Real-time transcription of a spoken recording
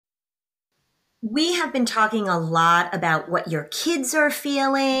We have been talking a lot about what your kids are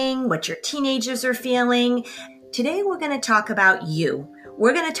feeling, what your teenagers are feeling. Today, we're going to talk about you.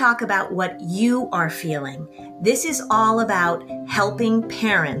 We're going to talk about what you are feeling. This is all about helping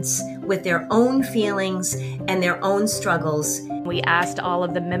parents with their own feelings and their own struggles. We asked all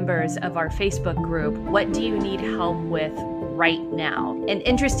of the members of our Facebook group, what do you need help with right now? And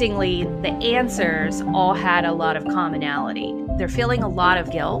interestingly, the answers all had a lot of commonality. They're feeling a lot of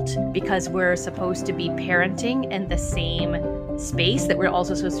guilt because we're supposed to be parenting in the same space that we're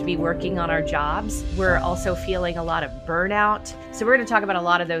also supposed to be working on our jobs. We're also feeling a lot of burnout. So we're going to talk about a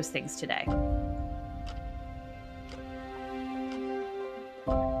lot of those things today.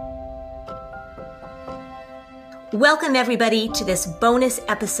 Welcome, everybody, to this bonus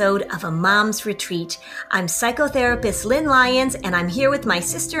episode of A Mom's Retreat. I'm psychotherapist Lynn Lyons, and I'm here with my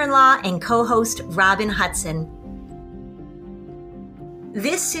sister-in-law and co-host Robin Hudson.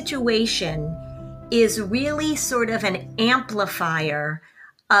 This situation is really sort of an amplifier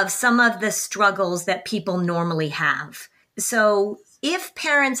of some of the struggles that people normally have. So if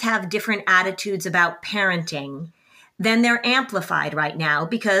parents have different attitudes about parenting, then they're amplified right now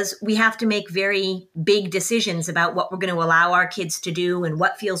because we have to make very big decisions about what we're going to allow our kids to do and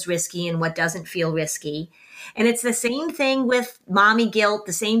what feels risky and what doesn't feel risky. And it's the same thing with mommy guilt,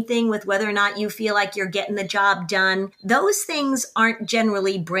 the same thing with whether or not you feel like you're getting the job done. Those things aren't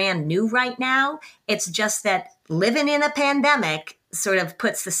generally brand new right now. It's just that living in a pandemic sort of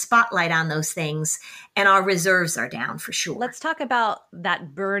puts the spotlight on those things, and our reserves are down for sure. Let's talk about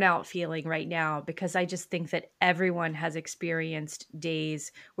that burnout feeling right now, because I just think that everyone has experienced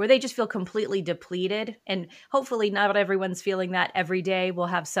days where they just feel completely depleted. And hopefully not everyone's feeling that every day. We'll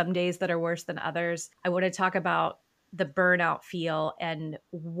have some days that are worse than others. I want to talk about the burnout feel and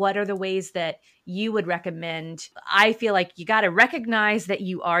what are the ways that you would recommend. I feel like you got to recognize that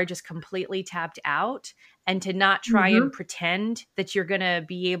you are just completely tapped out and to not try and pretend that you're going to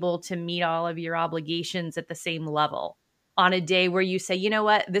be able to meet all of your obligations at the same level on a day where you say, you know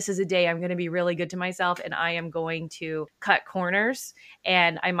what, this is a day I'm going to be really good to myself and I am going to cut corners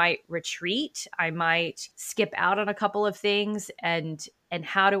and I might retreat. I might skip out on a couple of things and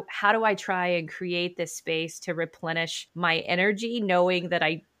how do I try and create this space to replenish my energy, knowing that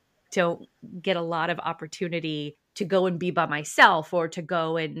I don't get a lot of opportunity to go and be by myself or to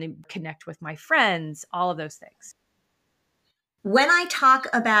go and connect with my friends, all of those things. When I talk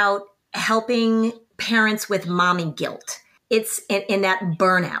about helping parents with mommy guilt, it's in that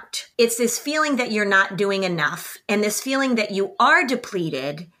burnout. It's this feeling that you're not doing enough and this feeling that you are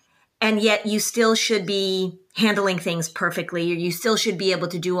depleted and yet you still should be handling things perfectly or you still should be able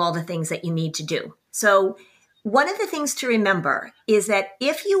to do all the things that you need to do. So one of the things to remember is that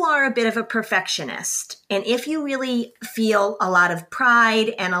if you are a bit of a perfectionist and if you really feel a lot of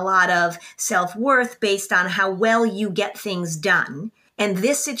pride and a lot of self-worth based on how well you get things done, and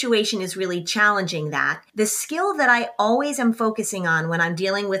this situation is really challenging that, the skill that I always am focusing on when I'm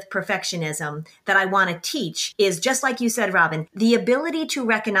dealing with perfectionism that I want to teach is, just like you said, Robin, the ability to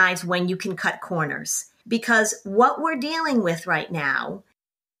recognize when you can cut corners. Because what we're dealing with right now,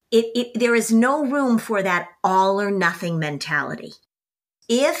 there is no room for that all or nothing mentality.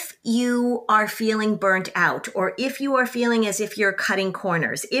 If you are feeling burnt out, or if you are feeling as if you're cutting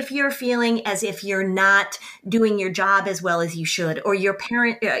corners, if you're feeling as if you're not doing your job as well as you should, or your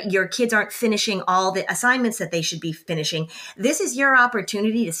kids aren't finishing all the assignments that they should be finishing, this is your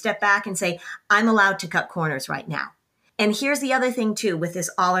opportunity to step back and say, I'm allowed to cut corners right now. And here's the other thing too, with this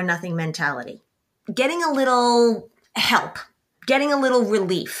all or nothing mentality, getting a little help, getting a little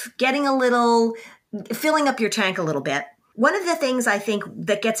relief, filling up your tank a little bit. One of the things I think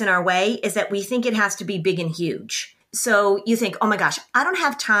that gets in our way is that we think it has to be big and huge. So you think, oh my gosh, I don't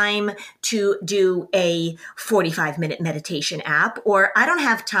have time to do a 45-minute meditation app, or I don't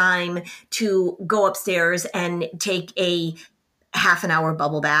have time to go upstairs and take a half an hour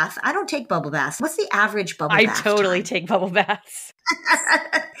bubble bath. I don't take bubble baths. What's the average bubble bath? I totally take bubble baths.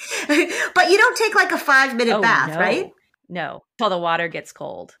 But you don't take like a 5-minute bath, right? No, till the water gets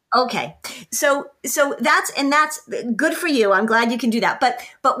cold. Okay. So that's good for you. I'm glad you can do that.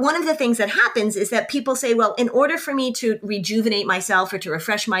 But one of the things that happens is that people say, well, in order for me to rejuvenate myself or to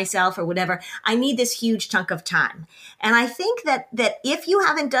refresh myself or whatever, I need this huge chunk of time. And I think that if you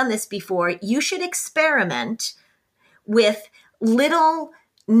haven't done this before, you should experiment with little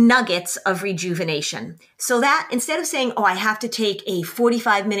nuggets of rejuvenation. So that instead of saying, oh, I have to take a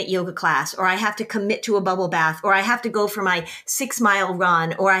 45-minute yoga class, or I have to commit to a bubble bath, or I have to go for my 6-mile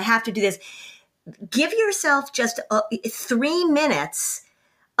run, or I have to do this, give yourself just 3 minutes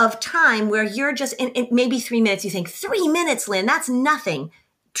of time where you're just, and maybe 3 minutes, you think 3 minutes, Lynn, that's nothing.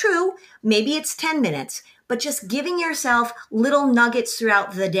 True, maybe it's 10 minutes, but just giving yourself little nuggets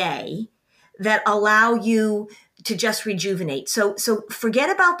throughout the day that allow you to just rejuvenate. So forget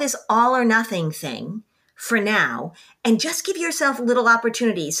about this all or nothing thing for now and just give yourself little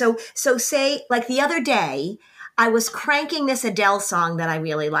opportunities. So say like the other day, I was cranking this Adele song that I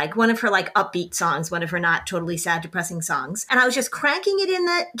really like, one of her like upbeat songs, one of her not totally sad, depressing songs. And I was just cranking it in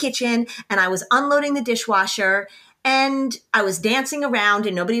the kitchen and I was unloading the dishwasher and I was dancing around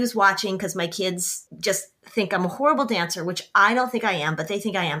and nobody was watching because my kids just think I'm a horrible dancer, which I don't think I am, but they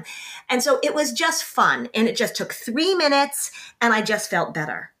think I am. And so it was just fun. And it just took 3 minutes and I just felt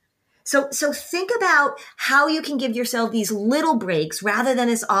better. So think about how you can give yourself these little breaks rather than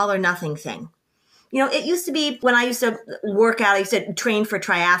this all or nothing thing. You know, it used to be when I used to work out, I used to train for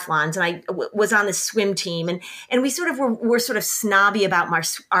triathlons and I was on the swim team and we sort of were sort of snobby about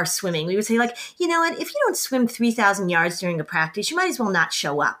our swimming. We would say like, you know what, if you don't swim 3,000 yards during a practice, you might as well not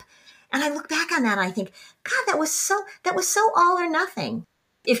show up. And I look back on that and I think, God, that was so all or nothing.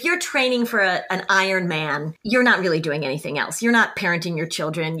 If you're training for an Ironman, you're not really doing anything else. You're not parenting your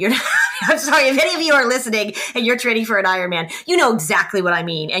children. You're not, I'm sorry, if any of you are listening and you're training for an Ironman, you know exactly what I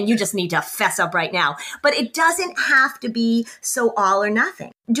mean. And you just need to fess up right now. But it doesn't have to be so all or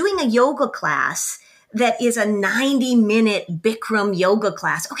nothing. Doing a yoga class that is a 90-minute Bikram yoga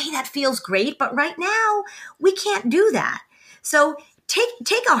class, okay, that feels great. But right now, we can't do that. So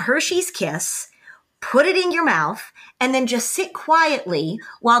take a Hershey's Kiss, put it in your mouth, and then just sit quietly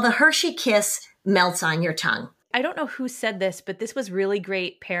while the Hershey Kiss melts on your tongue. I don't know who said this, but this was really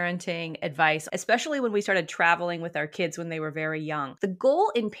great parenting advice, especially when we started traveling with our kids when they were very young. The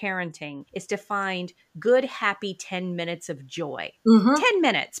goal in parenting is to find good, happy 10 minutes of joy. 10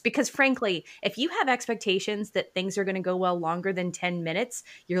 minutes, because frankly, if you have expectations that things are going to go well longer than 10 minutes,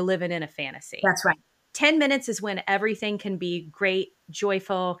 you're living in a fantasy. That's right. 10 minutes is when everything can be great,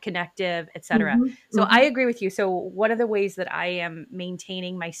 joyful, connective, etc. So I agree with you. So one of the ways that I am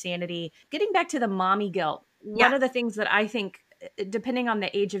maintaining my sanity, getting back to the mommy guilt, one of the things that I think, depending on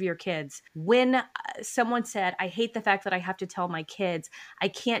the age of your kids, when someone said, I hate the fact that I have to tell my kids, I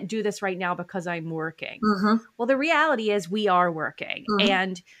can't do this right now because I'm working. Well, the reality is we are working.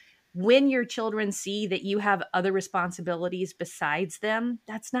 And when your children see that you have other responsibilities besides them,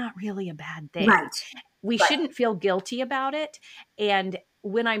 that's not really a bad thing. Right. We shouldn't feel guilty about it. And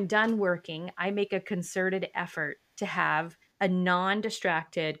when I'm done working, I make a concerted effort to have a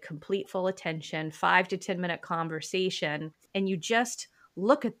non-distracted, complete full attention, 5 to 10 minute conversation. And you just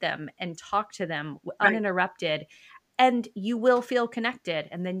look at them and talk to them uninterrupted. And you will feel connected.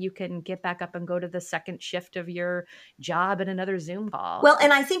 And then you can get back up and go to the second shift of your job in another Zoom call. Well,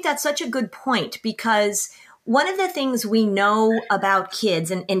 and I think that's such a good point because one of the things we know about kids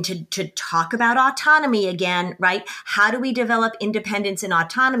and to talk about autonomy again, right? How do we develop independence and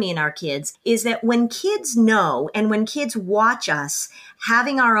autonomy in our kids is that when kids know and when kids watch us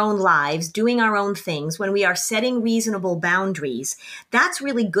having our own lives, doing our own things, when we are setting reasonable boundaries, that's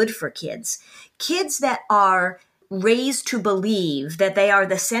really good for kids. Kids that are raised to believe that they are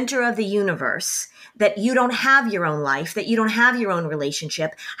the center of the universe, that you don't have your own life, that you don't have your own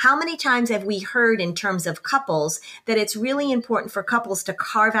relationship. How many times have we heard in terms of couples that it's really important for couples to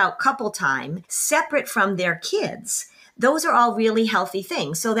carve out couple time separate from their kids? Those are all really healthy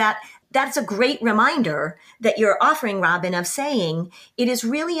things. So that's a great reminder that you're offering, Robin, of saying it is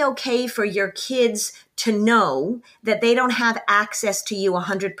really okay for your kids to know that they don't have access to you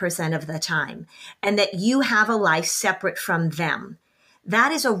 100% of the time and that you have a life separate from them.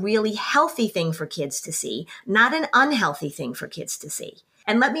 That is a really healthy thing for kids to see, not an unhealthy thing for kids to see.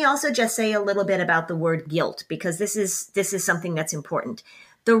 And let me also just say a little bit about the word guilt, because this is something that's important.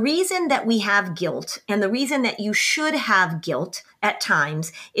 The reason that we have guilt and the reason that you should have guilt at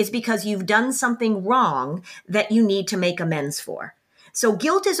times is because you've done something wrong that you need to make amends for. So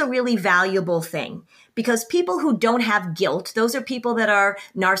guilt is a really valuable thing because people who don't have guilt, those are people that are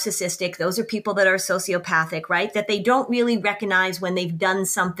narcissistic. Those are people that are sociopathic, right? That they don't really recognize when they've done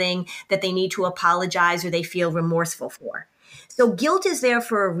something that they need to apologize or they feel remorseful for. So guilt is there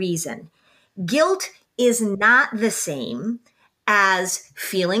for a reason. Guilt is not the same as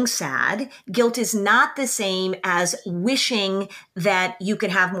feeling sad. Guilt is not the same as wishing that you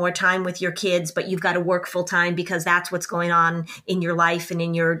could have more time with your kids, but you've got to work full time because that's what's going on in your life and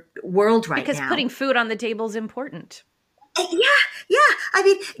in your world right now. Because putting food on the table is important. Yeah. I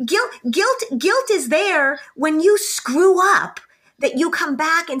mean, guilt is there when you screw up, that you come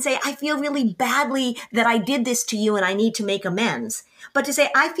back and say, I feel really badly that I did this to you and I need to make amends. But to say,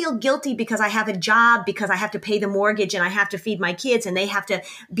 I feel guilty because I have a job, because I have to pay the mortgage and I have to feed my kids and they have to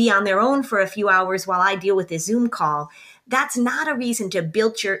be on their own for a few hours while I deal with this Zoom call, that's not a reason to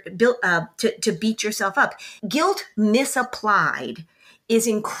to beat yourself up. Guilt misapplied is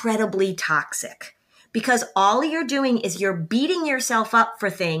incredibly toxic because all you're doing is you're beating yourself up for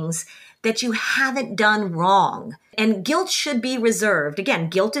things that you haven't done wrong. And guilt should be reserved. Again,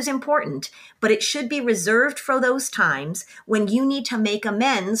 guilt is important, but it should be reserved for those times when you need to make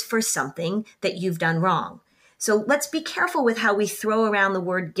amends for something that you've done wrong. So let's be careful with how we throw around the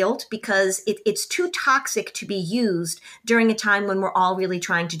word guilt because it's too toxic to be used during a time when we're all really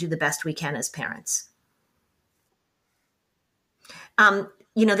trying to do the best we can as parents.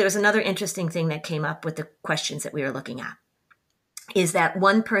 There's another interesting thing that came up with the questions that we were looking at, is that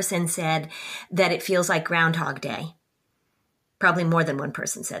one person said that it feels like Groundhog Day. Probably more than one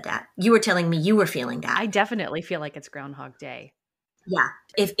person said that. You were telling me you were feeling that. I definitely feel like it's Groundhog Day. Yeah.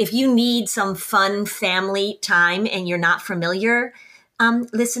 If you need some fun family time and you're not familiar,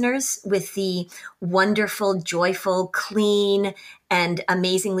 listeners, with the wonderful, joyful, clean, and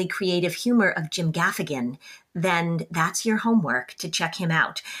amazingly creative humor of Jim Gaffigan, then that's your homework to check him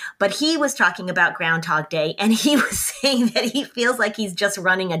out. But he was talking about Groundhog Day, and he was saying that he feels like he's just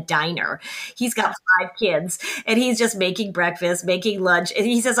running a diner. He's got 5 kids, and he's just making breakfast, making lunch. And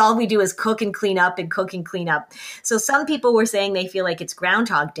he says all we do is cook and clean up and cook and clean up. So some people were saying they feel like it's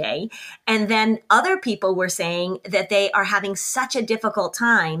Groundhog Day. And then other people were saying that they are having such a difficult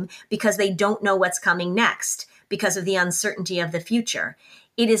time because they don't know what's coming next because of the uncertainty of the future.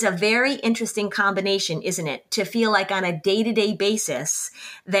 It is a very interesting combination, isn't it? To feel like on a day-to-day basis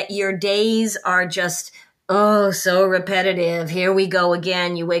that your days are just, oh, so repetitive. Here we go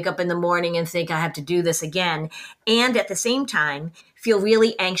again. You wake up in the morning and think, I have to do this again. And at the same time, feel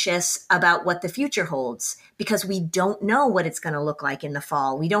really anxious about what the future holds because we don't know what it's going to look like in the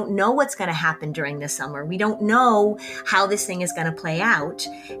fall. We don't know what's going to happen during the summer. We don't know how this thing is going to play out.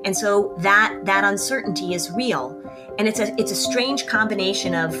 And so that uncertainty is real. And it's a strange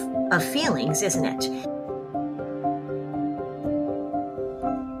combination of feelings, isn't it?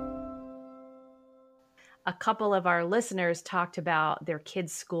 A couple of our listeners talked about their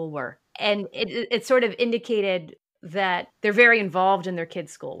kids' schoolwork, and it sort of indicated that they're very involved in their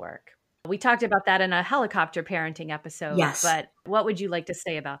kids' schoolwork. We talked about that in a helicopter parenting episode. Yes. But what would you like to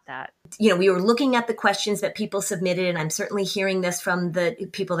say about that? We were looking at the questions that people submitted, and I'm certainly hearing this from the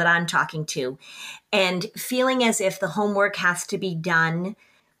people that I'm talking to, and feeling as if the homework has to be done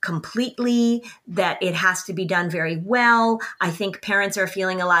completely, that it has to be done very well. I think parents are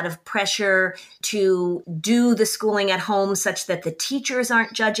feeling a lot of pressure to do the schooling at home such that the teachers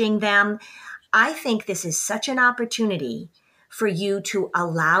aren't judging them. I think this is such an opportunity for you to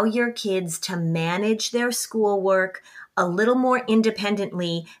allow your kids to manage their schoolwork a little more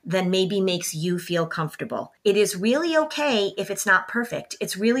independently than maybe makes you feel comfortable. It is really okay if it's not perfect.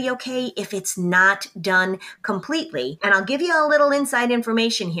 It's really okay if it's not done completely. And I'll give you a little inside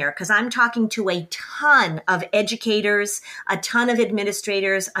information here because I'm talking to a ton of educators, a ton of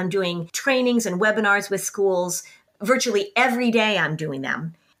administrators. I'm doing trainings and webinars with schools. Virtually every day I'm doing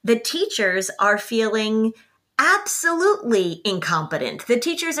them. The teachers are feeling absolutely incompetent. The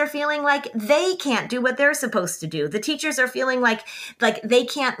teachers are feeling like they can't do what they're supposed to do. The teachers are feeling like they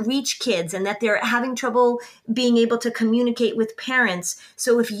can't reach kids and that they're having trouble being able to communicate with parents.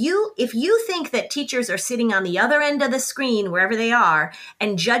 So if you think that teachers are sitting on the other end of the screen, wherever they are,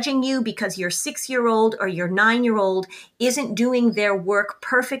 and judging you because your 6-year-old or your 9-year-old isn't doing their work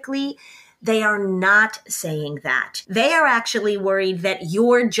perfectly, they are not saying that. They are actually worried that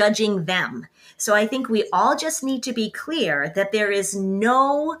you're judging them. So I think we all just need to be clear that there is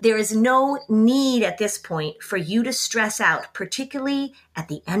no need at this point for you to stress out, particularly at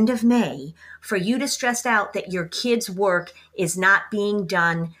the end of May, for you to stress out that your kids' work is not being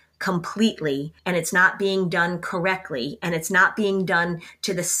done completely, and it's not being done correctly, and it's not being done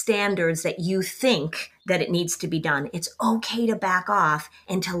to the standards that you think that it needs to be done. It's okay to back off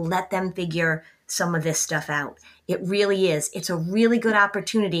and to let them figure some of this stuff out. It really is. It's a really good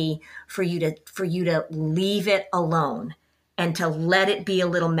opportunity for you to leave it alone and to let it be a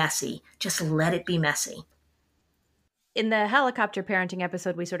little messy. Just let it be messy. In the helicopter parenting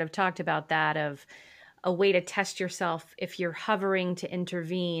episode, we sort of talked about that, of a way to test yourself if you're hovering to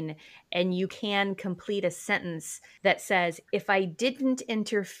intervene, and you can complete a sentence that says, if I didn't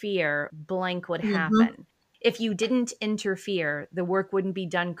interfere, blank would happen. If you didn't interfere, the work wouldn't be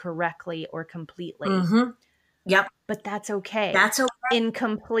done correctly or completely. Yep. But that's okay. That's okay.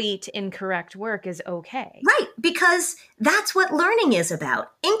 incomplete, incorrect work is okay. Right, because that's what learning is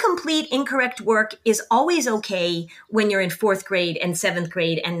about. Incomplete, incorrect work is always okay when you're in fourth grade and seventh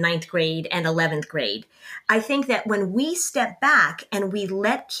grade and ninth grade and 11th grade. I think that when we step back and we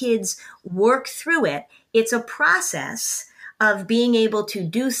let kids work through it, it's a process of being able to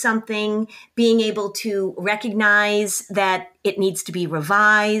do something, being able to recognize that it needs to be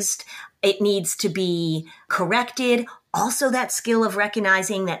revised, it needs to be corrected. Also, that skill of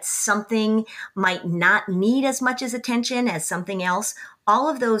recognizing that something might not need as much as attention as something else. All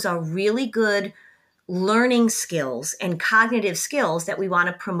of those are really good learning skills and cognitive skills that we want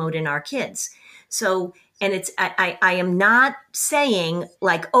to promote in our kids. So, and I am not saying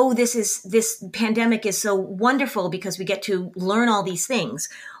like, oh, this pandemic is so wonderful because we get to learn all these things.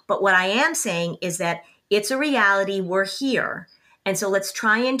 But what I am saying is that it's a reality. We're here. And so let's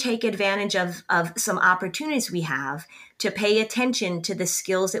try and take advantage of some opportunities we have to pay attention to the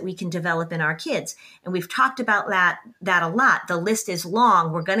skills that we can develop in our kids. And we've talked about that a lot. The list is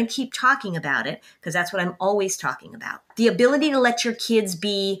long. We're going to keep talking about it because that's what I'm always talking about. The ability to let your kids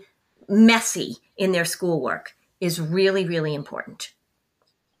be messy in their schoolwork is really, really important.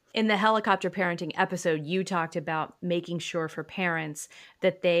 In the helicopter parenting episode, you talked about making sure for parents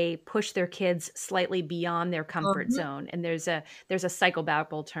that they push their kids slightly beyond their comfort zone. And there's a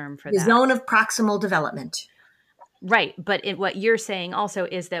psychobabble term for the that. Zone of proximal development. Right. But what you're saying also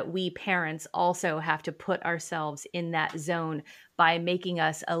is that we parents also have to put ourselves in that zone by making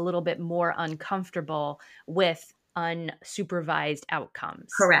us a little bit more uncomfortable with unsupervised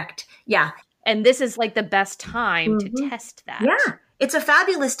outcomes. Correct. Yeah. And this is like the best time to test that. Yeah. It's a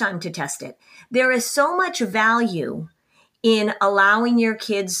fabulous time to test it. There is so much value in allowing your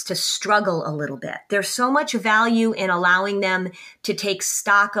kids to struggle a little bit. There's so much value in allowing them to take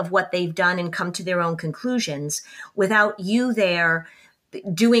stock of what they've done and come to their own conclusions without you there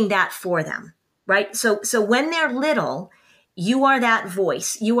doing that for them, right? So when they're little, you are that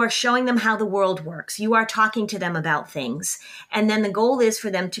voice. You are showing them how the world works. You are talking to them about things. And then the goal is for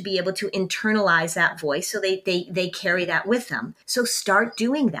them to be able to internalize that voice so they carry that with them. So start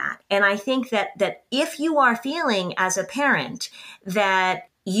doing that. And I think that if you are feeling as a parent that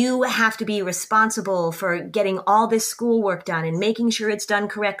you have to be responsible for getting all this schoolwork done and making sure it's done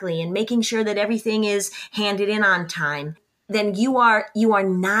correctly and making sure that everything is handed in on time, then you are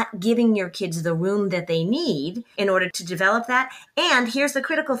not giving your kids the room that they need in order to develop that. And here's the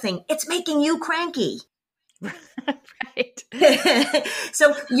critical thing. It's making you cranky. Right.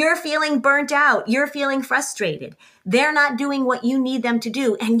 So you're feeling burnt out. You're feeling frustrated. They're not doing what you need them to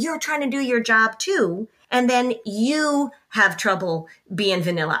do. And you're trying to do your job too. And then you have trouble being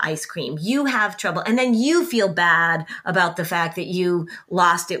vanilla ice cream. You have trouble. And then you feel bad about the fact that you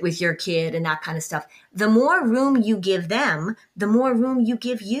lost it with your kid and that kind of stuff. The more room you give them, the more room you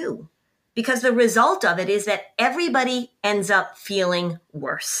give you. Because the result of it is that everybody ends up feeling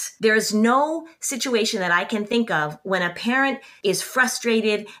worse. There's no situation that I can think of when a parent is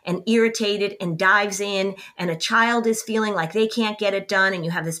frustrated and irritated and dives in and a child is feeling like they can't get it done and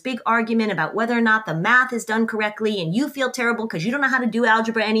you have this big argument about whether or not the math is done correctly and you feel terrible because you don't know how to do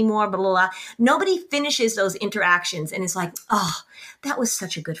algebra anymore, blah, blah, blah. Nobody finishes those interactions and is like, oh, that was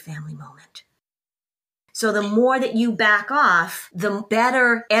such a good family moment. So the more that you back off, the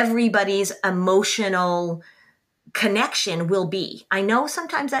better everybody's emotional connection will be. I know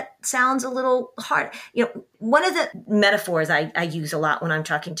sometimes that sounds a little hard. You know, one of the metaphors I use a lot when I'm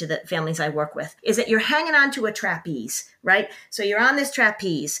talking to the families I work with is that you're hanging onto a trapeze, right? So you're on this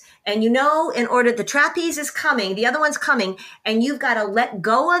trapeze and you know, in order, the trapeze is coming, the other one's coming, and you've got to let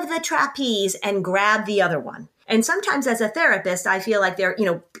go of the trapeze and grab the other one. And sometimes as a therapist, I feel like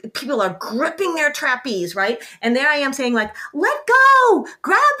people are gripping their trapeze, right? And there I am saying like, let go,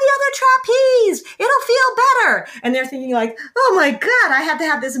 grab the other trapeze, it'll feel better. And they're thinking like, oh my God, I have to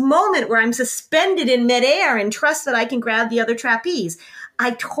have this moment where I'm suspended in midair and trust that I can grab the other trapeze.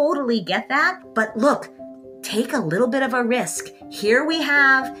 I totally get that. But look, take a little bit of a risk. Here we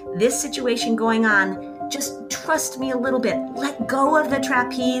have this situation going on. Just trust me a little bit. Let go of the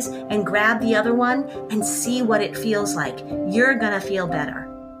trapeze and grab the other one and see what it feels like. You're going to feel better.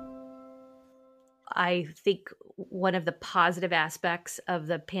 I think one of the positive aspects of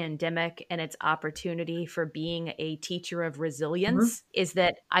the pandemic and its opportunity for being a teacher of resilience is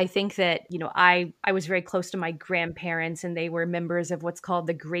that I think that, I was very close to my grandparents and they were members of what's called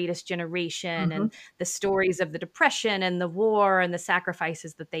the greatest generation and the stories of the Depression and the war and the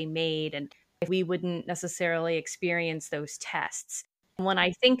sacrifices that they made. And we wouldn't necessarily experience those tests. When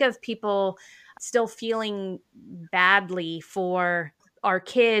I think of people still feeling badly for our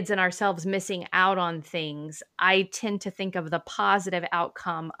kids and ourselves missing out on things, I tend to think of the positive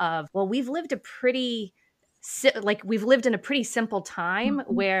outcome of, well, we've lived in a pretty simple time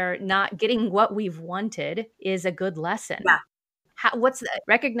where not getting what we've wanted is a good lesson. Yeah.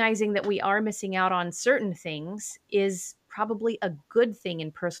 Recognizing that we are missing out on certain things is probably a good thing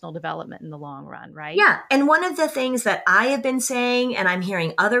in personal development in the long run, right? Yeah. And one of the things that I have been saying, and I'm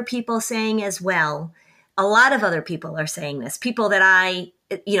hearing other people saying as well, a lot of other people are saying this, people that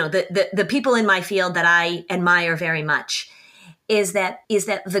the people in my field that I admire very much, is that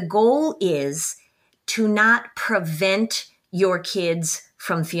the goal is to not prevent your kids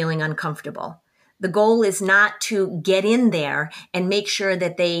from feeling uncomfortable. The goal is not to get in there and make sure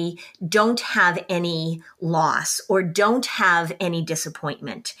that they don't have any loss or don't have any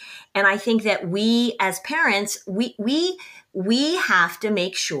disappointment. And I think that we as parents, we have to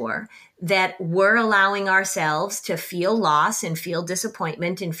make sure that we're allowing ourselves to feel loss and feel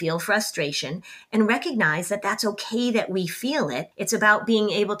disappointment and feel frustration and recognize that that's okay that we feel it. It's about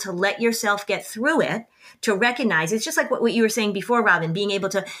being able to let yourself get through it, to recognize. It's just like what you were saying before, Robin, being able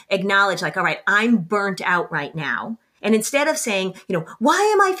to acknowledge, like, all right, I'm burnt out right now. And instead of saying,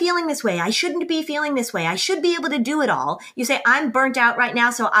 why am I feeling this way? I shouldn't be feeling this way. I should be able to do it all. You say, I'm burnt out right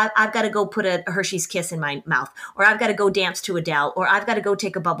now, so I've got to go put a Hershey's Kiss in my mouth, or I've got to go dance to Adele, or I've got to go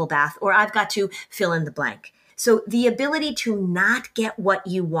take a bubble bath, or I've got to fill in the blank. So the ability to not get what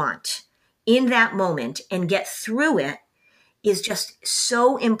you want in that moment and get through it is just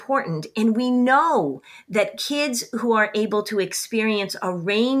so important. And we know that kids who are able to experience a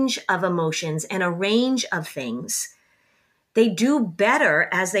range of emotions and a range of things, they do better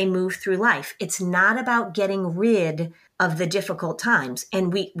as they move through life. It's not about getting rid of the difficult times.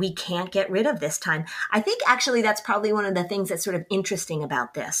 And we can't get rid of this time. I think actually that's probably one of the things that's sort of interesting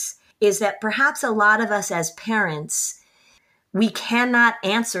about this, is that perhaps a lot of us as parents, we cannot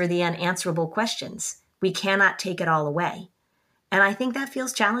answer the unanswerable questions. We cannot take it all away. And I think that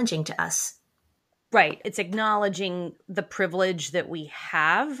feels challenging to us. Right. It's acknowledging the privilege that we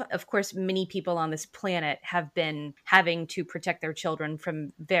have. Of course, many people on this planet have been having to protect their children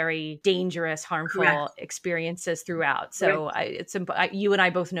from very dangerous, harmful experiences throughout. So you and I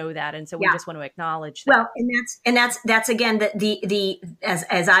both know that. And so we just want to acknowledge that. Well, that's again,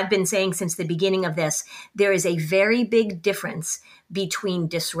 as I've been saying since the beginning of this, there is a very big difference between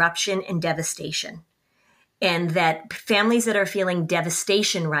disruption and devastation. And that families that are feeling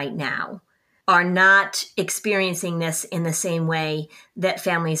devastation right now are not experiencing this in the same way that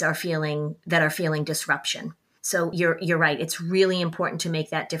families are feeling disruption. So you're right. It's really important to make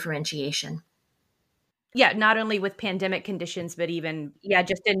that differentiation. Yeah, not only with pandemic conditions, but even,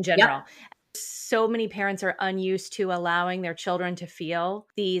 just in general. Yep. So many parents are unused to allowing their children to feel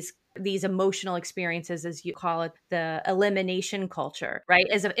these emotional experiences, as you call it, the elimination culture, right?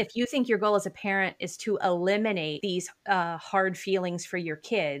 If you think your goal as a parent is to eliminate these hard feelings for your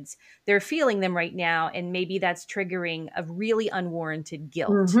kids, they're feeling them right now. And maybe that's triggering a really unwarranted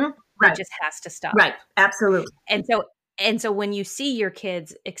guilt that just has to stop. Right. Absolutely. And so when you see your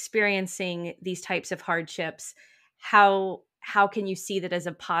kids experiencing these types of hardships, how can you see that as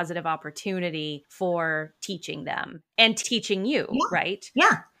a positive opportunity for teaching them and teaching you, right?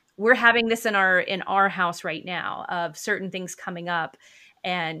 Yeah. We're having this in our house right now of certain things coming up.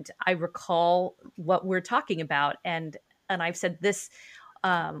 And I recall what we're talking about. And I've said this,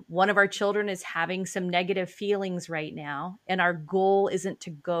 one of our children is having some negative feelings right now. And our goal isn't to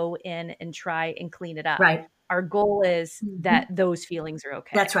go in and try and clean it up. Right. Our goal is that those feelings are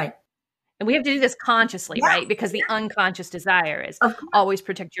okay. That's right. And we have to do this consciously, right? Because the unconscious desire is always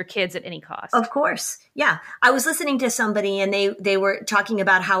protect your kids at any cost. Of course. Yeah. I was listening to somebody and they were talking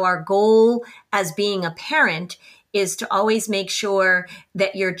about how our goal as being a parent is to always make sure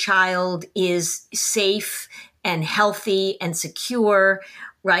that your child is safe and healthy and secure,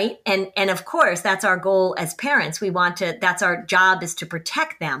 right? And of course, that's our goal as parents. That's our job, is to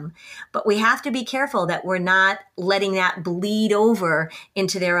protect them. But we have to be careful that we're not letting that bleed over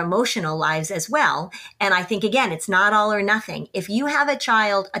into their emotional lives as well. And I think, again, it's not all or nothing. If you have a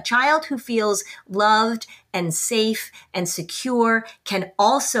child who feels loved and safe and secure can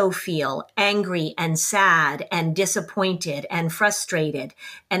also feel angry and sad and disappointed and frustrated.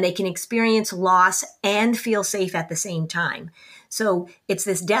 And they can experience loss and feel safe at the same time. So it's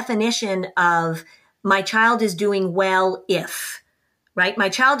this definition of my child is doing well if, right? My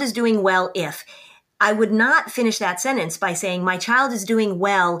child is doing well if. I would not finish that sentence by saying my child is doing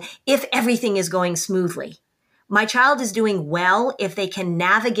well if everything is going smoothly. My child is doing well if they can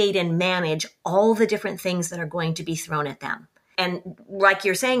navigate and manage all the different things that are going to be thrown at them. And like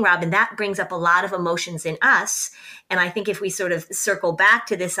you're saying, Robin, that brings up a lot of emotions in us. And I think if we sort of circle back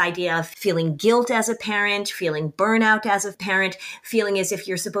to this idea of feeling guilt as a parent, feeling burnout as a parent, feeling as if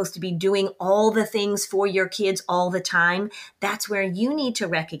you're supposed to be doing all the things for your kids all the time, that's where you need to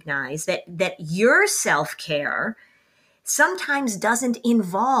recognize that your self-care sometimes doesn't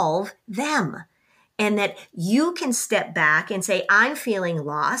involve them. And that you can step back and say, I'm feeling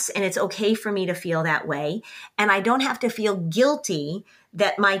loss and it's okay for me to feel that way. And I don't have to feel guilty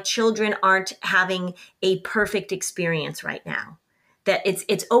that my children aren't having a perfect experience right now. That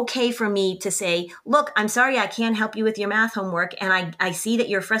it's okay for me to say, look, I'm sorry I can't help you with your math homework. And I see that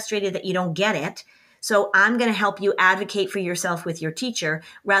you're frustrated that you don't get it. So I'm going to help you advocate for yourself with your teacher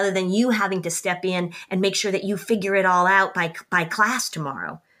rather than you having to step in and make sure that you figure it all out by class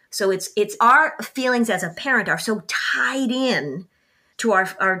tomorrow. So it's our feelings as a parent are so tied in to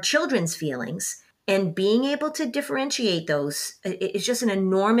our children's feelings, and being able to differentiate those is just an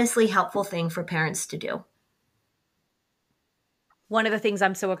enormously helpful thing for parents to do. One of the things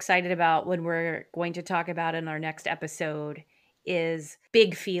I'm so excited about when we're going to talk about in our next episode is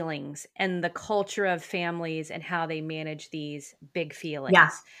big feelings and the culture of families and how they manage these big feelings.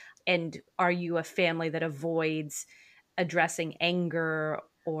 Yeah. And are you a family that avoids addressing anger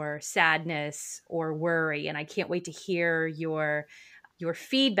or sadness or worry? And I can't wait to hear your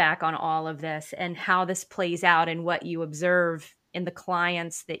feedback on all of this and how this plays out and what you observe in the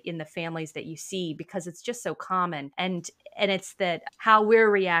clients, that in the families that you see, because it's just so common. And it's that how we're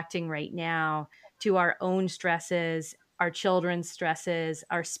reacting right now to our own stresses, our children's stresses,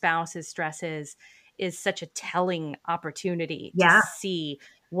 our spouse's stresses is such a telling opportunity to Yeah. see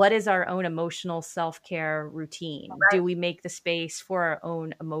what is our own emotional self-care routine. Right. Do we make the space for our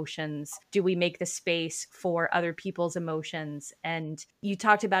own emotions? Do we make the space for other people's emotions? And you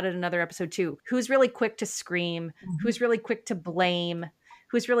talked about it in another episode too. Who's really quick to scream? Mm-hmm. Who's really quick to blame?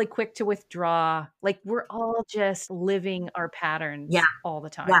 Who's really quick to withdraw? Like, we're all just living our patterns all the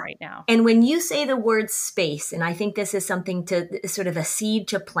time right now. And when you say the word space, and I think this is something to sort of a seed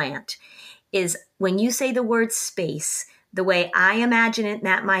to plant, is when you say the word space, the way I imagine it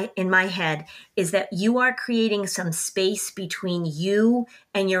in my head is that you are creating some space between you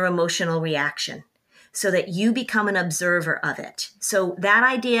and your emotional reaction, so that you become an observer of it. So that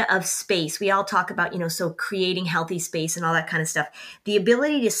idea of space, we all talk about, so creating healthy space and all that kind of stuff. The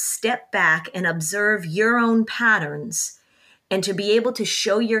ability to step back and observe your own patterns and to be able to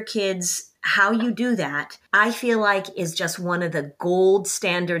show your kids how you do that, I feel like is just one of the gold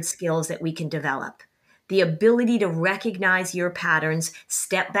standard skills that we can develop. The ability to recognize your patterns,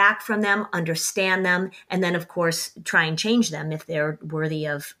 step back from them, understand them, and then, of course, try and change them if they're worthy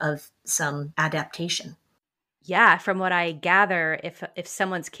of some adaptation. Yeah, from what I gather, if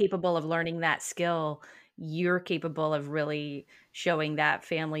someone's capable of learning that skill, you're capable of really showing that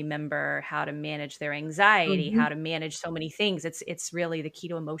family member how to manage their anxiety, how to manage so many things. It's really the key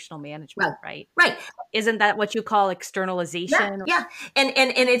to emotional management, right? Right. Isn't that what you call externalization? Yeah. And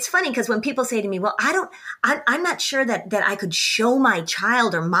it's funny because when people say to me, well, I'm not sure that I could show my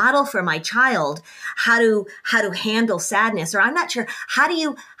child or model for my child how to handle sadness, or I'm not sure, how do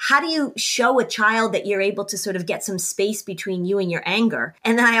you show a child that you're able to sort of get some space between you and your anger?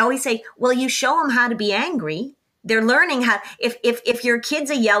 And then I always say, well, you show them how to be angry. They're learning how, if your kid's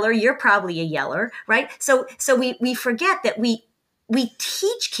a yeller, you're probably a yeller, right? So we forget that we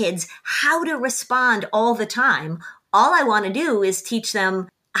teach kids how to respond all the time. All I want to do is teach them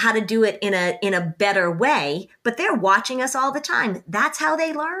how to do it in a better way, but they're watching us all the time. That's how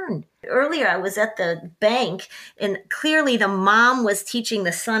they learn. Earlier, I was at the bank, and clearly the mom was teaching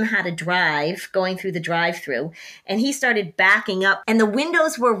the son how to drive, going through the drive-through, and he started backing up, and the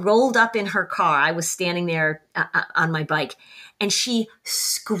windows were rolled up in her car. I was standing there on my bike, and she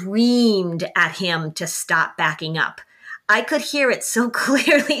screamed at him to stop backing up. I could hear it so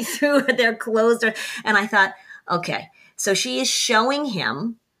clearly through their closed door, and I thought, okay, so she is showing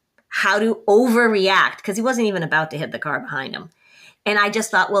him how to overreact because he wasn't even about to hit the car behind him. And I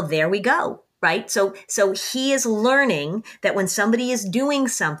just thought, well, there we go, right? So he is learning that when somebody is doing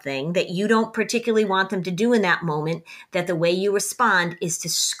something that you don't particularly want them to do in that moment, that the way you respond is to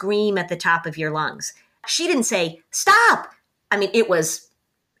scream at the top of your lungs. She didn't say, stop. I mean, it was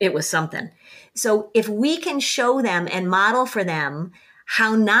something. So if we can show them and model for them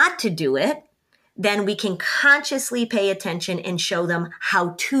how not to do it, then we can consciously pay attention and show them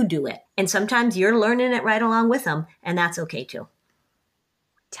how to do it. And sometimes you're learning it right along with them, and that's okay too.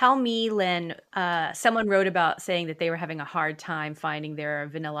 Tell me, Lynn, someone wrote about saying that they were having a hard time finding their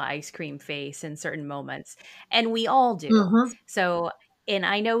vanilla ice cream face in certain moments. And we all do. So And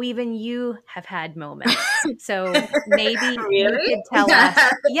I know even you have had moments. So maybe you Really? could tell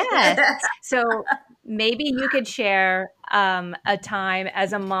us. Yes. So maybe you could share a time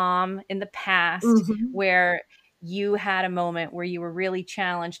as a mom in the past where you had a moment where you were really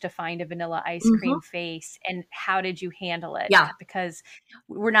challenged to find a vanilla ice cream face, and how did you handle it? Yeah. Because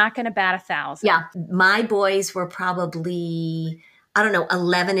we're not going to bat 1,000. Yeah. My boys were probably, I don't know,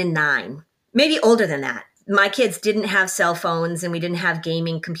 11 and 9, maybe older than that. My kids didn't have cell phones and we didn't have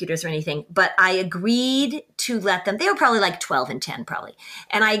gaming computers or anything, but I agreed to let them, they were probably like 12 and 10 probably.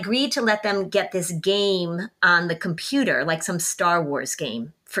 And I agreed to let them get this game on the computer, like some Star Wars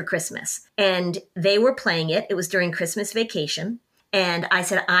game for Christmas. And they were playing it. It was during Christmas vacation. And I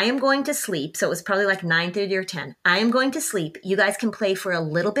said, I am going to sleep. So it was probably like 9:30 or 10. I am going to sleep. You guys can play for a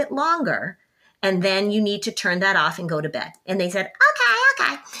little bit longer. And then you need to turn that off and go to bed. And they said,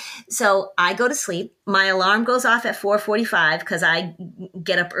 okay. So I go to sleep. My alarm goes off at 4:45 because I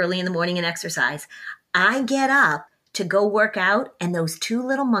get up early in the morning and exercise. I get up to go work out, and those two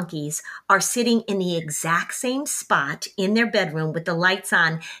little monkeys are sitting in the exact same spot in their bedroom with the lights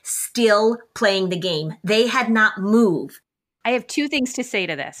on, still playing the game. They had not moved. I have two things to say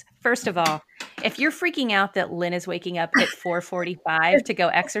to this. First of all, if you're freaking out that Lynn is waking up at 4:45 to go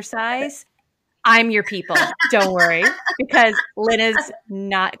exercise, I'm your people. Don't worry, because Lynn is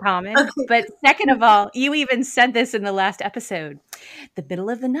not common. Okay. But second of all, you even said this in the last episode. The middle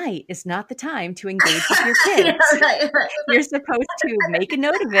of the night is not the time to engage with your kids. Right. You're supposed to make a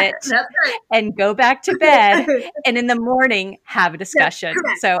note of it That's right. and go back to bed, and in the morning have a discussion.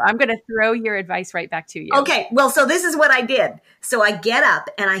 Correct. So I'm going to throw your advice right back to you. Okay, well, so this is what I did. So I get up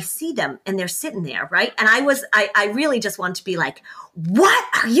and I see them and they're sitting there, right? And I really just want to be like, what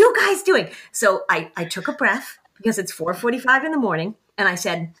are you guys doing? So I took a breath because it's 4:45 in the morning. And I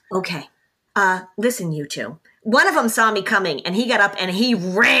said, okay, listen, you two. One of them saw me coming and he got up and he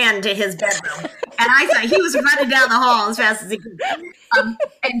ran to his bedroom. And I thought he was running down the hall as fast as he could.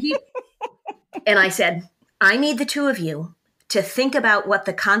 And I said, I need the two of you to think about what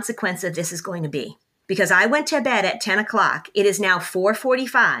the consequence of this is going to be. Because I went to bed at 10 o'clock. It is now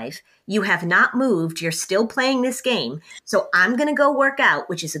 4:45. You have not moved. You're still playing this game. So I'm going to go work out,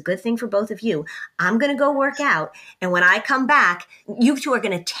 which is a good thing for both of you. I'm going to go work out. And when I come back, you two are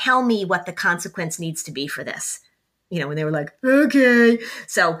going to tell me what the consequence needs to be for this. You know, and they were like, okay.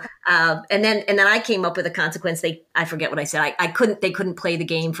 So, and then I came up with a consequence. I forget what I said. They couldn't play the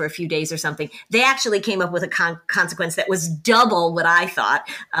game for a few days or something. They actually came up with a consequence that was double what I thought.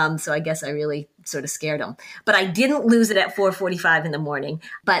 So I guess I really sort of scared them, but I didn't lose it at 4:45 in the morning,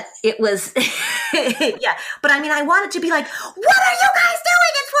 but it was, yeah. But I mean, I wanted to be like, what are you guys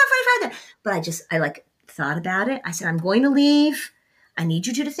doing? It's 4:45. But I like thought about it. I said, I'm going to leave. I need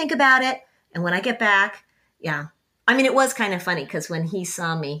you two to think about it. And when I get back, yeah. I mean, it was kind of funny because when he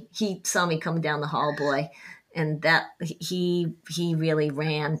saw me coming down the hall, boy, and that he really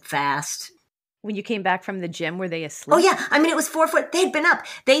ran fast. When you came back from the gym, were they asleep? Oh, yeah. I mean, it was 4:00. They'd been up.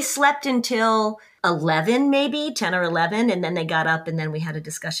 They slept until 11, maybe 10 or 11. And then they got up and then we had a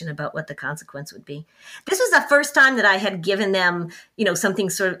discussion about what the consequence would be. This was the first time that I had given them, you know,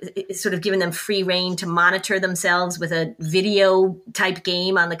 something sort of given them free rein to monitor themselves with a video type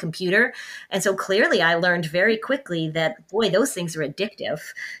game on the computer. And so clearly I learned very quickly that, boy, those things are addictive.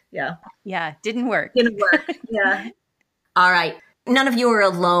 Yeah. Yeah. Didn't work. Yeah. All right. None of you are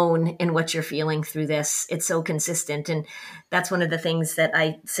alone in what you're feeling through this. It's so consistent. And that's one of the things that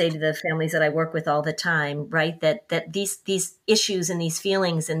I say to the families that I work with all the time, right? That these issues and these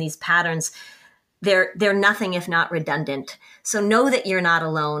feelings and these patterns, they're nothing if not redundant. So know that you're not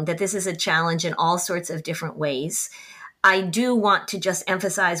alone, that this is a challenge in all sorts of different ways. I do want to just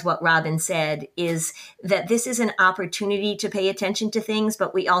emphasize what Robin said, is that this is an opportunity to pay attention to things,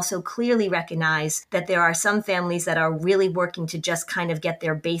 but we also clearly recognize that there are some families that are really working to just kind of get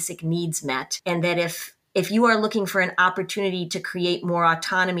their basic needs met. And that if you are looking for an opportunity to create more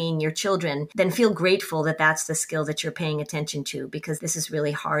autonomy in your children, then feel grateful that that's the skill that you're paying attention to, because this is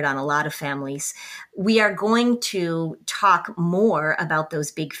really hard on a lot of families. We are going to talk more about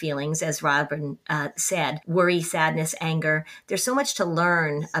those big feelings, as Robin said, worry, sadness, anger. There's so much to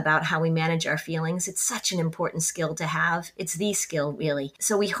learn about how we manage our feelings. It's such an important skill to have. It's the skill, really.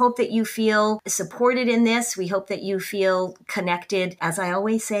 So we hope that you feel supported in this. We hope that you feel connected. As I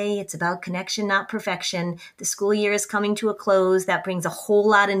always say, it's about connection, not perfection. The school year is coming to a close. That brings a whole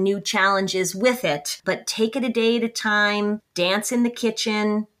lot of new challenges with it. But take it a day at a time. Dance in the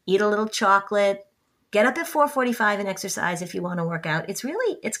kitchen. Eat a little chocolate. Get up at 4:45 and exercise if you want to work out. It's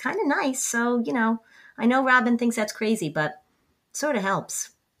kind of nice. So, you know, I know Robin thinks that's crazy, but it sort of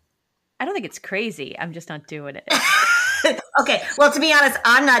helps. I don't think it's crazy. I'm just not doing it. Okay. Well, to be honest,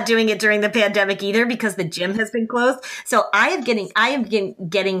 I'm not doing it during the pandemic either because the gym has been closed. So I am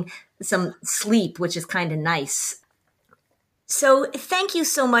getting some sleep, which is kind of nice. So thank you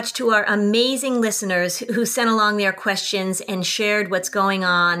so much to our amazing listeners who sent along their questions and shared what's going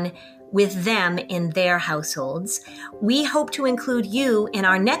on with them in their households. We hope to include you in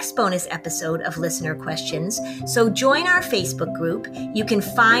our next bonus episode of Listener Questions. So join our Facebook group. You can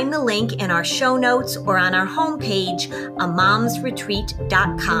find the link in our show notes or on our homepage,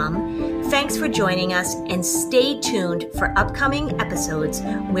 amomsretreat.com. Thanks for joining us, and stay tuned for upcoming episodes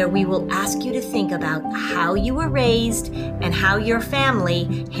where we will ask you to think about how you were raised and how your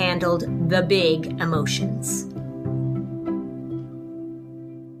family handled the big emotions.